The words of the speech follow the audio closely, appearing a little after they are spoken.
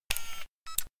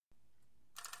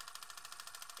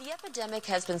The epidemic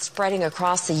has been spreading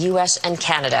across the U.S. and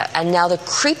Canada, and now the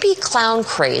creepy clown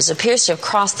craze appears to have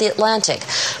crossed the Atlantic.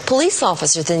 Police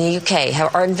officers in the U.K.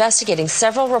 are investigating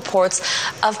several reports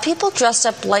of people dressed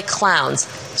up like clowns,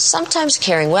 sometimes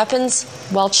carrying weapons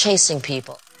while chasing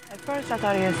people. At first I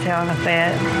thought he was telling a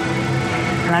fib,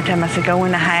 and I told him, I said, go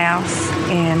in the house,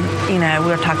 and,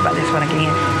 we'll talk about this one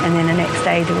again. And then the next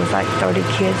day there was like 30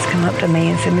 kids come up to me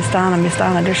and said, Miss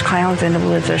Donna, there's clowns in the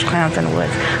woods, there's clowns in the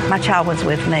woods. My child was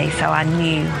with me, so I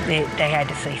knew that they had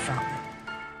to see something.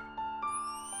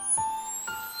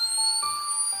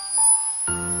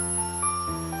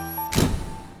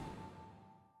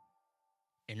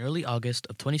 In early August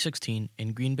of 2016,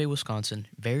 in Green Bay, Wisconsin,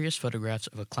 various photographs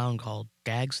of a clown called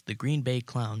Gags the Green Bay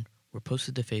Clown were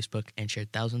posted to Facebook and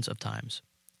shared thousands of times.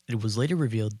 It was later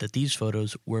revealed that these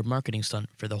photos were a marketing stunt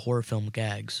for the horror film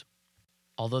Gags.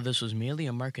 Although this was merely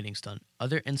a marketing stunt,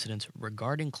 other incidents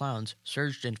regarding clowns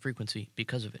surged in frequency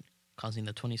because of it, causing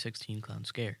the 2016 clown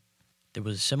scare. There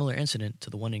was a similar incident to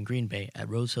the one in Green Bay at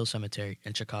Rose Hill Cemetery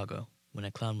in Chicago, when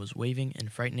a clown was waving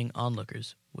and frightening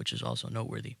onlookers, which is also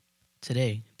noteworthy.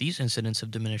 Today, these incidents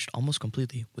have diminished almost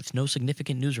completely, with no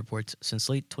significant news reports since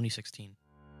late 2016.